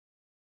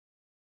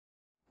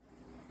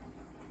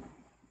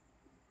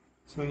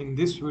So in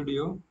this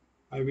video,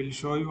 I will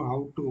show you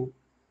how to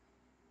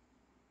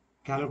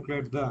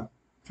calculate the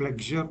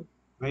flexure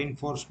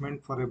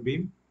reinforcement for a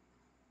beam.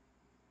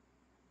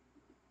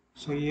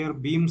 So here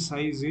beam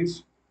size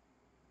is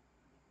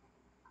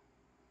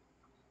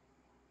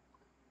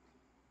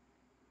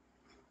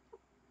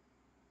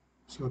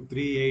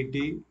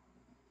 380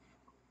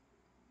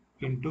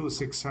 into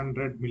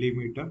 600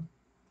 millimeter.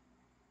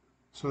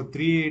 So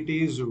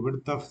 380 is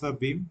width of the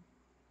beam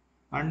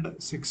and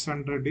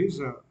 600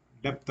 is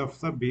depth of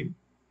the beam.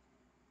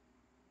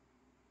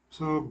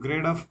 So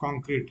grade of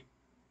concrete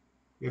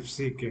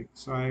FCK.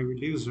 So I will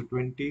use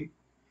 20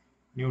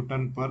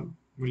 Newton per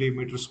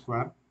millimeter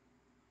square,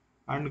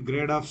 and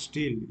grade of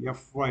steel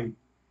FY.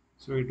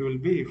 So it will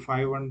be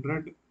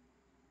 500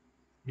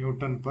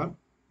 Newton per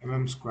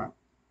mm square.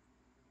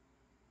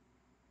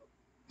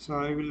 So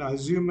I will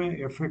assume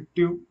a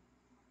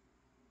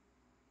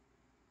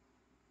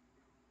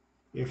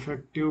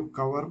effective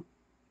cover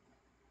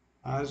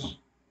as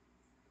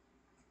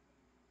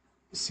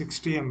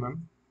 60 mm.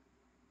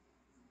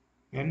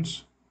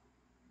 Hence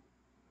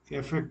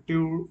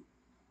effective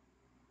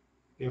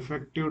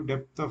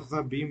depth of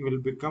the beam will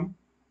become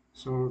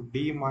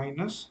D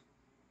minus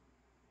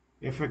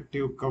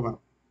effective cover.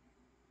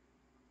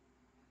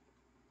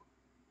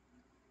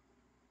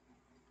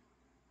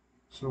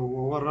 So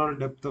overall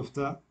depth of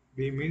the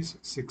beam is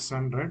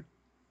 600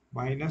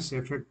 minus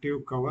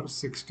effective cover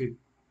 60.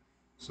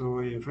 So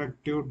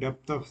effective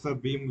depth of the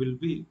beam will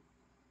be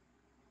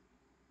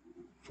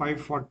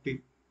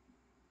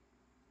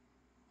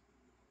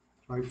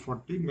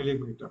 540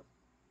 millimeter.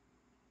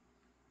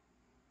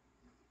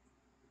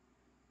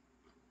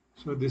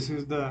 So this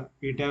is the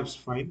ETABS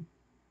file.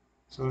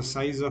 So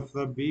size of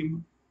the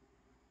beam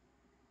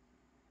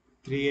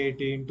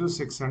 380 into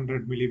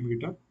 600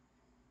 millimeter.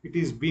 It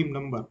is beam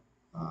number.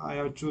 I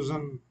have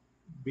chosen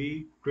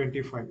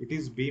B25. It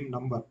is beam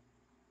number.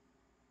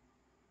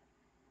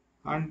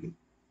 And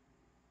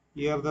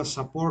here the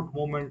support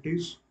moment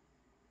is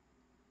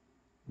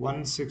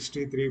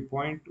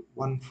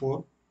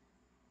 163.14.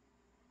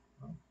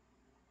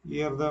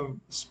 Here the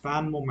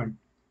span moment,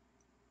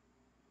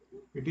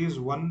 it is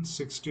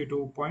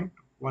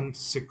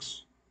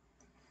 162.16.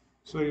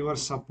 So your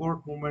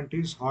support moment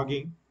is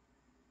hogging.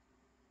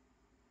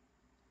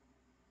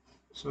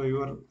 So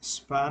your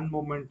span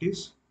moment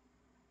is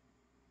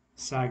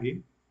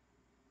sagging.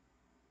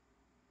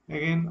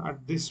 Again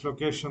at this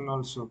location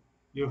also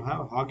you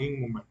have hogging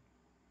moment.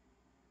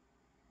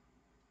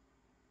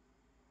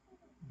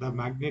 The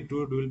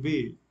magnitude will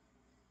be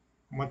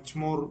much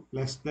more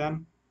less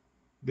than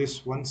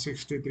this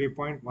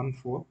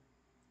 163.14.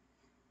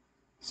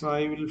 So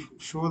I will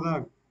show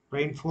the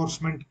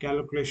reinforcement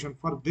calculation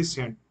for this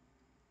end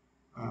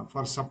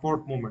for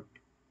support moment.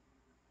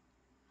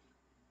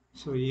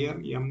 So here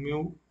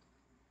mu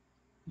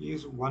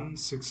is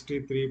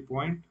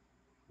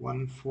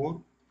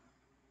 163.14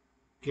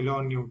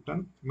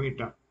 kilonewton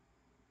meter.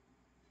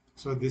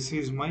 So this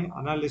is my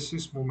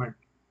analysis moment.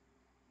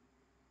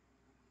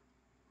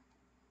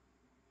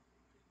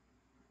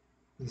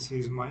 This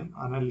is my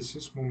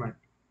analysis moment.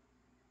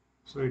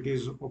 So it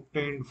is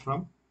obtained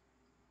from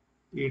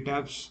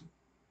ETABS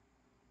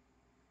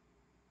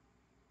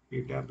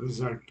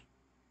result.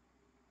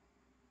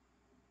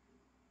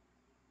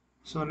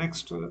 So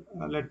next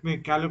let me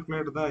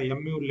calculate the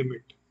mu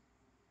limit,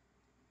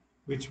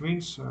 which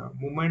means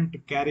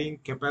moment carrying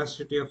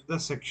capacity of the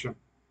section.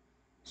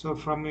 So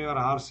from your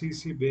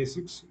RCC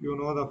basics, you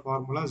know the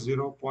formula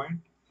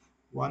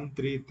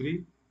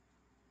 0.133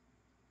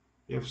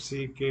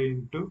 FCK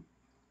into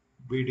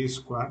BD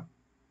square.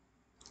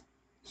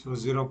 So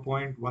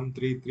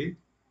 0.133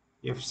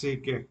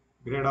 FCK,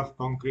 grade of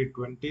concrete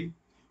 20.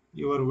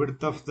 Your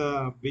width of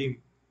the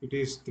beam, it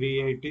is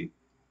 380.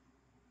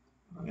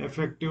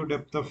 Effective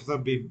depth of the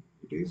beam,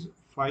 it is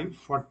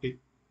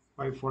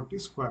 540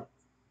 square.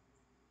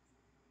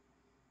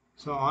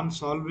 So on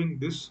solving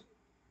this,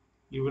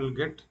 you will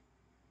get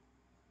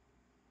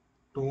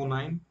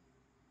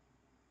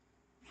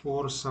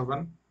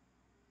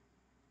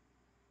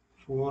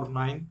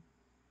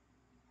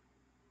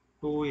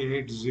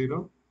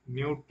 294749280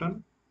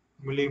 Newton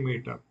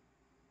millimeter.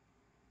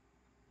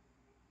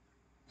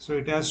 So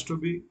it has to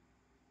be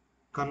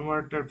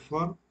converted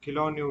for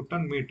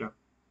kilonewton meter.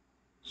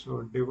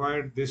 So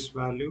divide this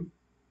value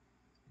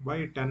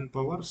by 10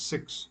 power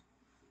 6.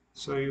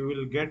 So you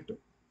will get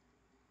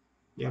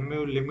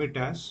mu limit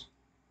as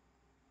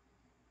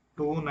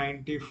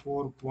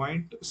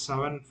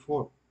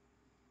 294.74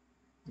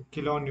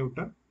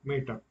 kilonewton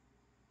meter.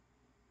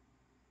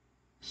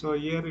 So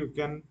here you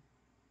can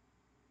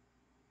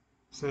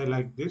say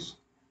like this: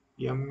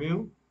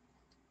 mu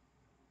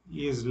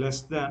is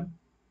less than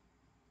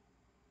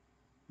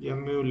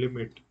mu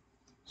limit.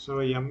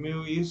 So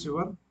mu is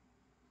your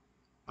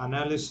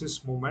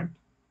analysis moment.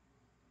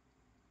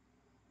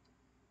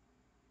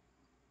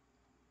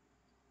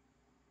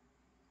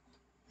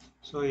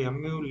 So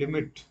mu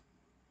limit,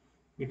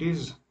 it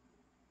is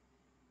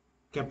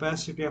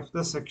capacity of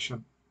the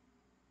section,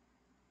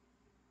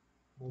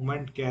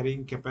 moment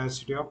carrying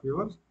capacity of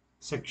your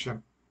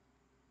section.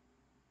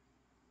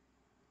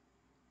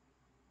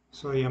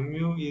 So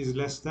mu is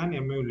less than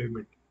mu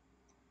limit.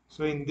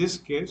 So in this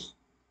case,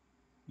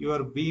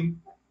 your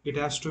beam, it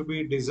has to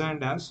be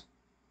designed as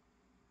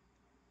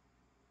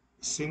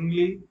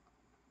singly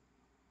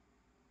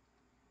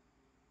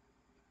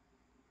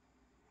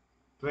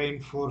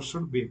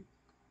reinforced beam.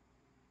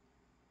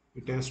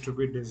 It has to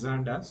be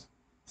designed as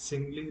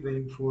singly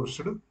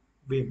reinforced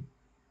beam.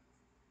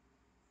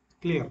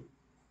 Clear?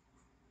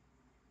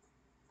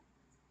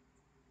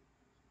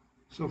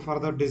 So for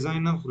the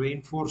design of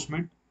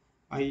reinforcement,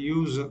 I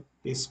use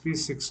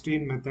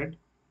SP-16 method.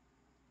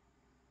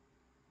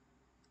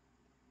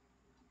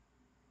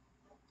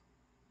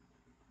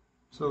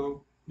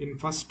 So in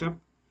first step,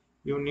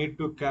 you need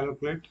to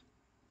calculate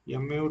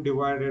mu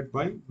divided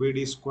by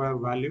BD square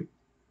value.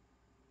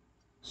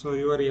 So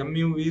your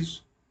mu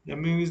is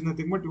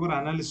nothing but your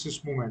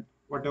analysis moment,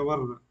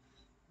 whatever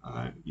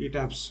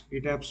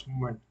ETABS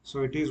moment.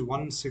 So it is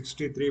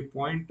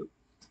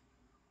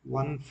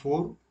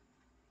 163.14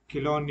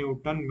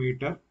 kilonewton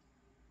meter.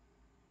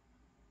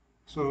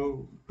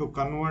 So to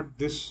convert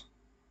this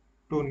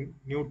to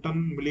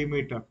Newton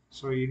millimeter,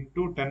 so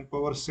into 10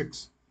 power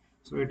 6,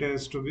 so it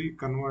has to be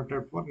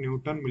converted for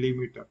Newton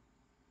millimeter.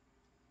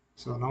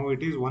 So now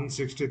it is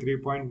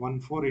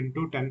 163.14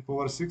 into 10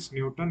 power 6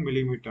 Newton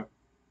millimeter.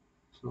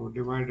 So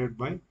divided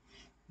by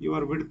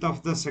your width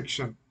of the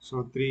section,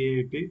 so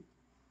 380.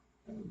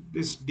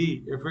 This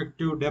D,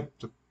 effective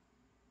depth,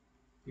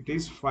 it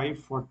is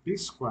 540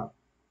 square.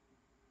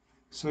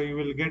 So you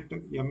will get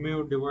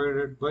mu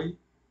divided by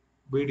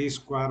BD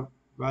square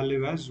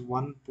value as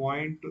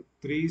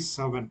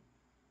 1.37.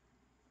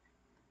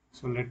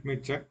 So let me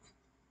check.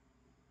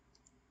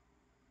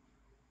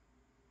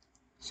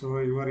 So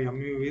your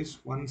mu is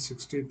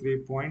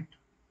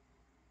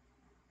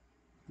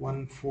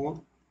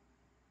 163.14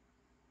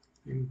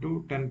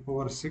 into 10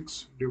 power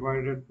 6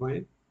 divided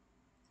by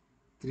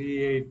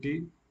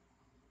 380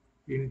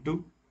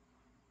 into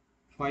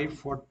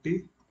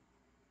 540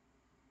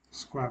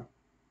 square.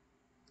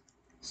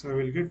 So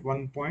we will get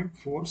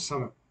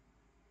 1.47.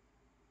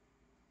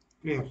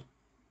 Clear?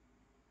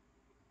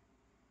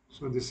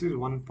 So this is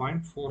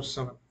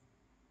 1.47.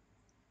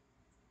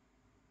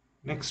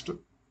 Next,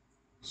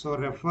 so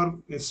refer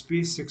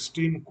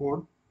SP-16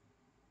 code.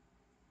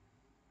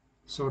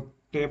 So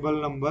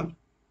table number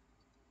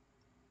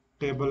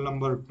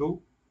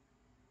 2.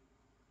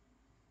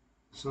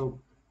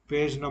 So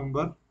page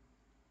number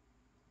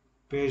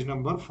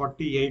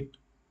 48.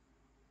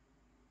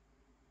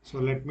 So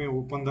let me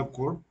open the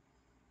code.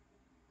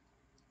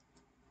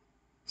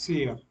 See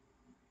here.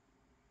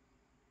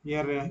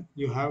 Here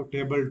you have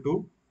table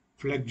 2,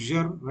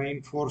 Flexure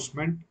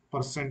reinforcement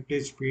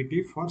percentage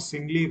PT for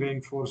singly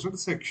reinforced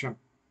section.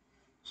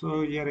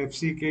 So here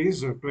FCK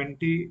is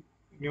 20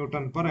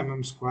 Newton per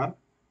mm square.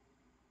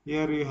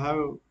 Here you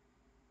have,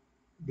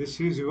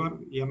 this is your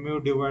mu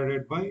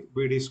divided by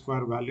BD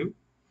square value,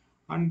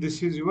 and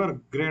this is your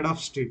grade of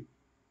steel.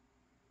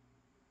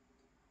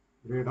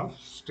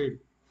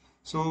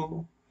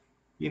 So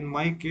in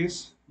my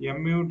case,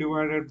 mu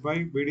divided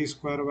by BD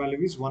square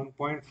value is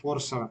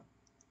 1.47,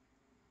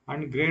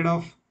 and grade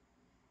of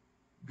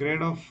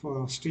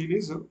steel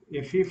is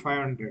Fe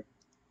 500.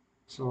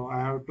 So I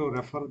have to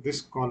refer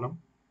this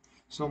column.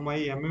 So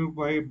my mu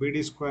by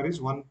BD square is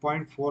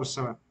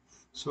 1.47.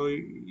 So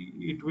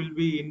it will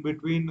be in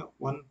between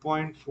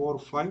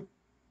 1.45,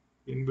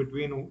 and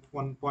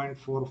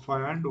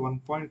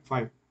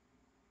 1.5.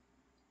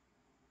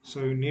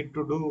 So you need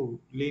to do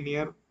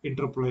linear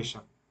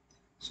interpolation.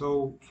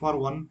 So for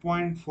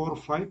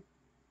 1.45,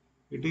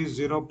 it is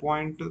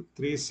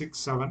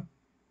 0.367.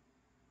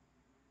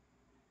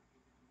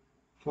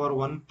 For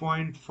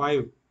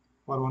 1.5,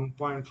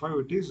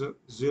 it is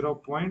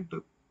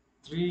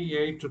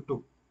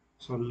 0.382.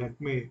 So let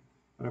me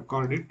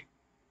record it.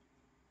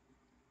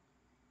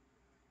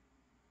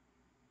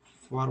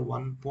 For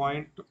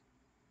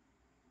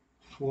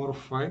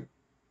 1.45,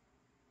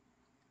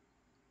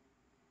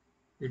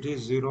 it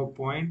is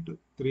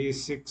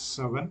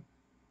 0.367.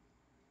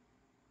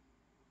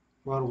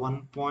 For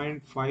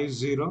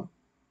 1.50,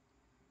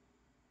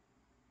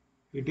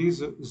 it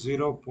is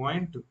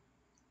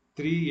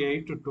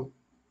 0.382.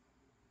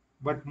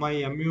 But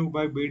my mu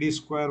by BD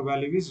square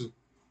value is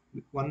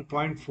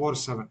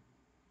 1.47.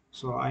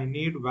 So I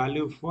need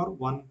value for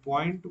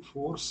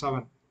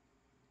 1.47.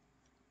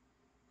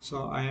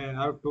 So I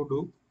have to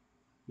do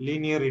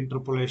linear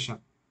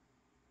interpolation.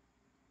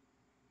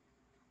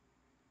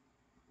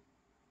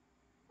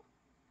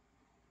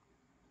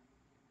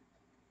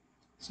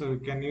 So you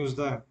can use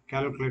the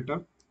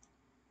calculator.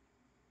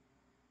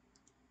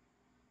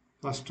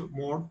 First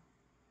mode.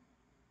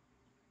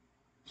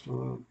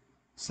 So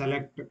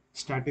select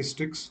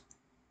statistics.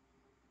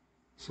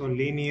 So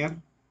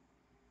linear.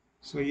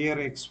 So here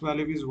x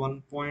value is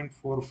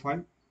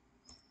 1.45.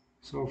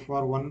 So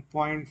for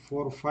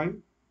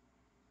 1.45,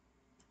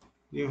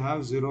 you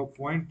have 0.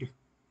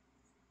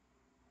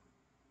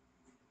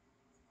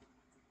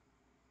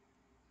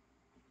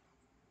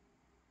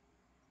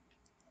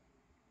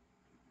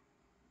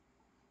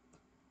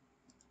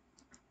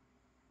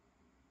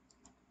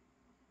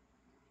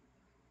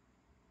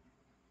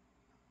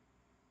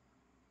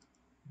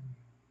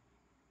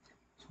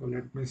 So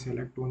let me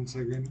select once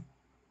again.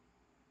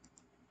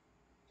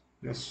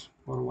 Yes,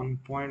 for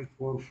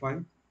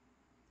 1.45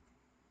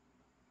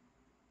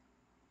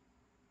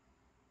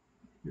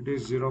 it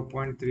is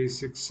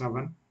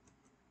 0.367.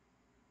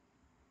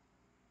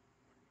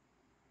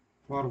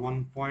 For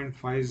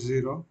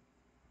 1.50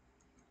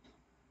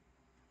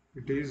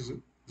 it is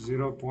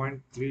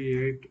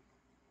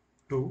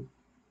 0.382.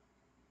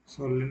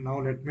 So now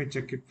let me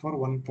check it for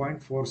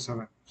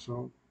 1.47.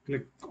 So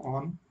click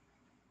on,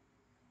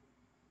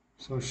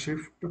 so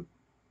shift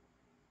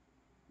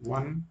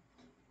 1.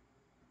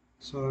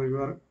 So you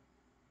are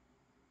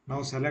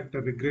now select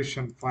a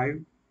regression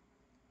 5.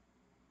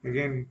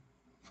 Again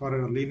for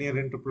a linear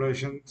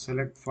interpolation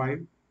select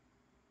 5.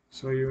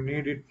 So you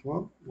need it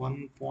for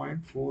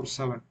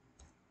 1.47.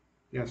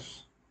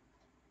 Yes.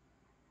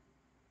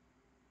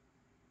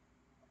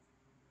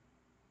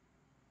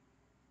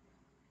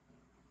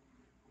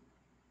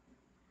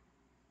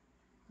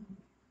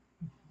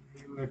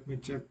 Let me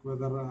check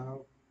whether I have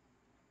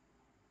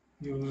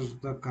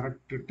used the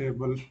correct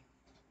table.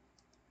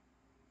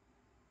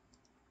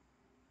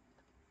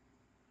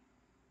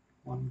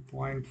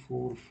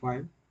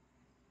 1.45,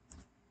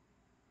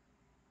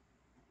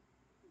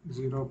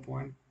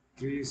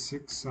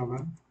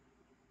 0.367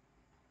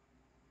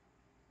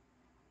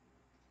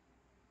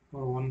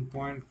 for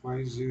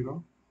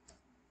 1.50,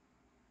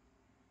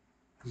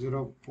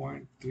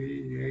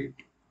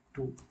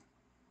 0.382.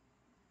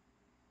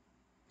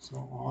 So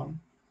on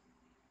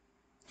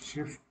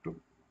shift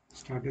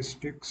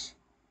statistics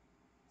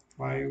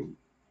 5,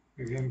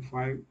 again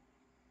 5,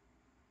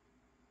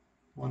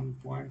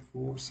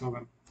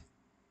 1.47.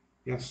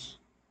 Yes.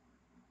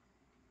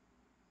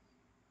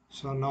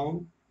 So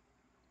now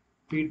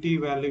PT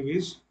value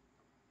is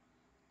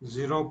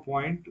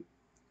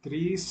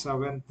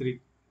 0.373.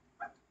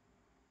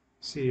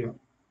 See here.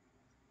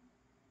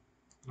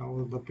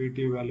 Now the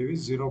PT value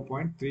is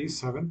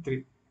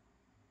 0.373.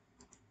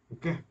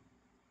 Okay.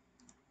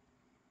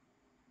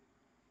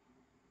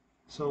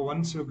 So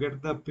once you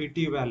get the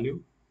PT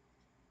value,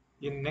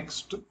 in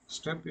next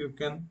step you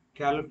can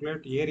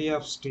calculate area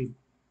of steel.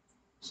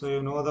 So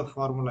you know the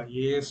formula,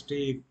 AST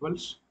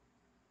equals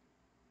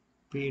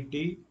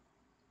PT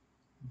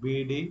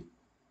BD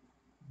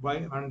by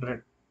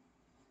 100.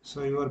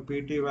 So your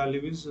PT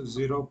value is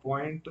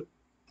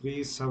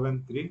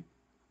 0.373.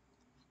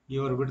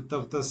 Your width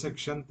of the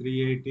section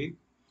 380.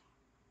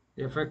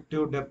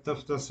 Effective depth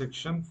of the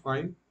section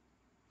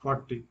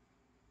 540.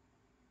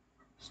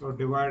 So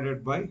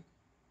divided by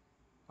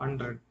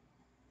 100.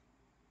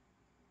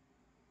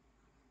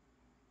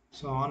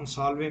 So on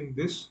solving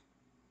this,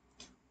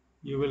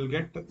 you will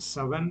get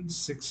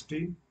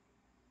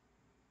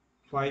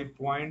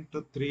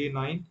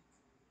 765.39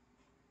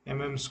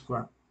 mm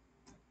square.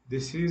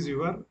 This is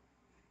your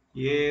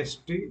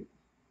AST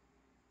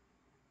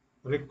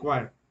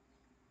required.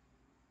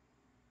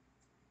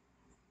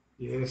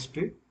 AST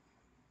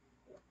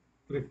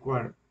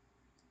required.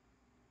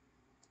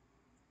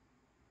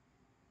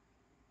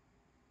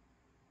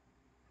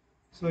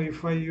 So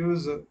if I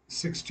use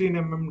 16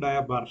 mm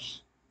dia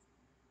bars,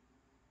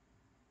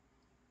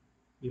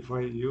 if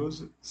I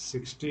use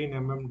 16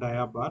 mm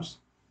dia bars,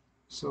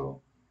 so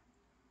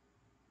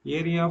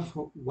area of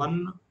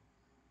one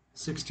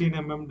 16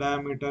 mm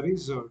diameter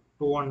is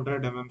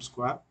 200 mm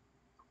square.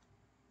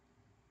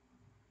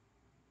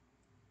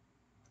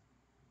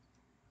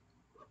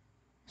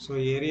 So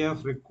area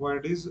of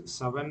required is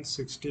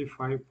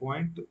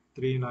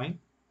 765.39.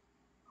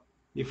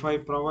 If I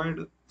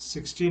provide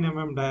 16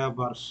 mm dia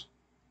bars,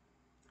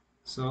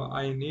 so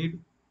I need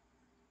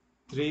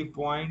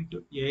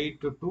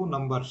 3.82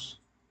 numbers.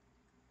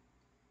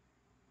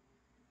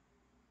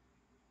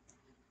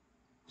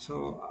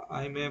 So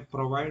I may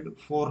provide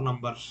 4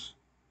 numbers.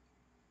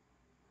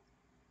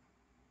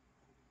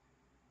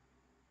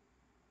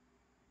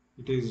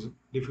 It is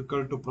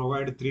difficult to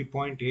provide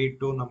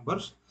 3.82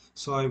 numbers,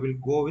 so I will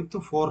go with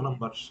 4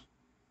 numbers.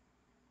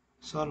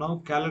 So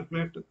now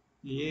calculate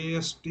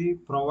AST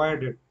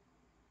provided.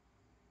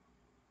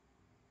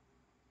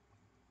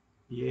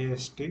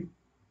 AST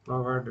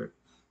provided.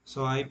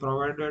 So I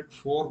provided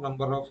 4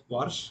 number of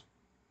bars.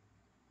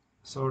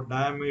 So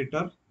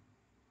diameter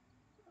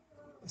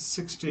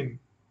 16.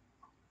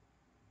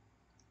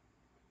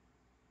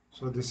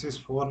 So this is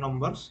 4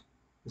 numbers.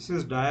 This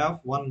is dia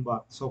of 1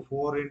 bar. So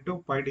 4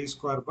 into pi d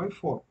square by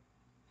 4.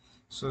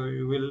 So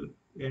you will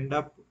end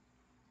up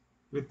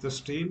with the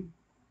steel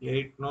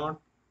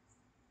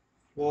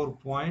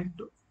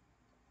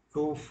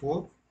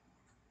 804.24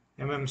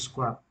 mm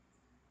square.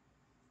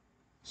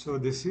 So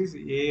this is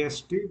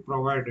AST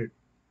provided.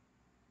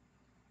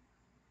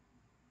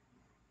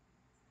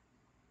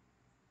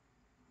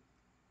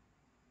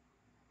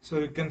 So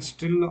you can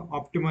still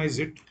optimize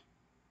it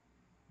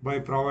by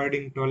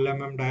providing 12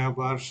 mm dia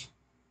bars.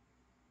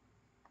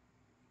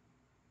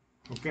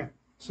 Okay.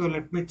 So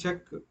let me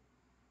check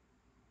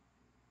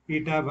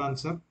ETAB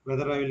answer,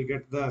 whether I will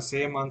get the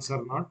same answer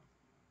or not.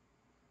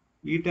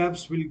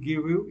 ETABS will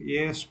give you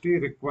AST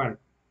required.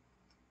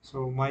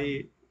 So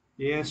my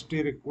AST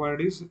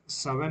required is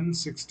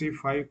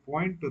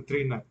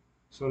 765.39.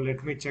 So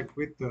let me check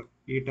with the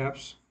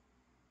ETABS.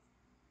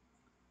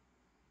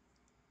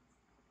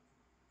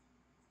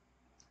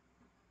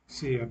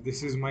 See here,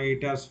 this is my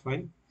ETABS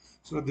file.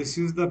 So this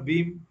is the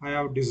beam I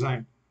have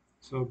designed.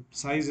 So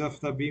size of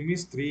the beam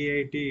is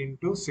 380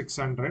 into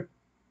 600.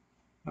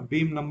 The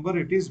beam number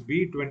it is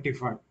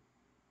B25.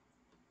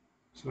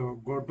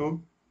 So go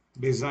to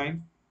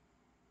design,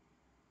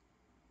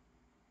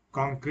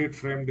 concrete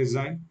frame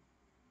design,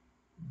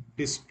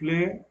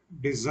 display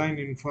design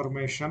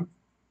information.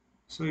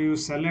 So you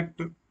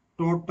select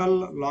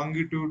total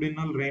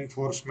longitudinal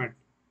reinforcement.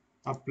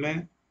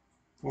 Apply.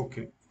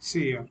 Okay.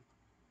 See here.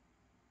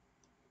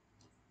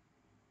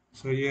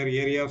 So here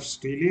area of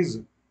steel is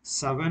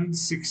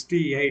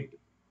 768.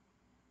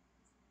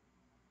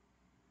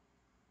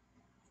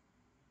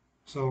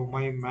 So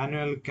my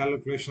manual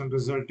calculation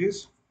result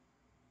is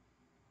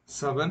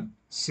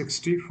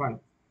 765.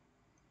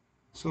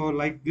 So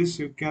like this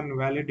you can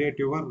validate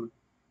your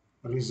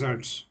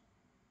results.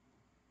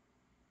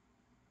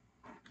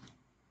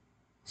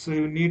 So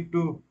you need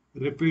to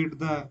repeat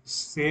the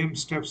same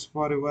steps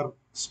for your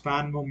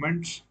span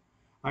movements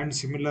and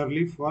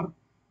similarly for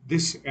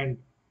this end.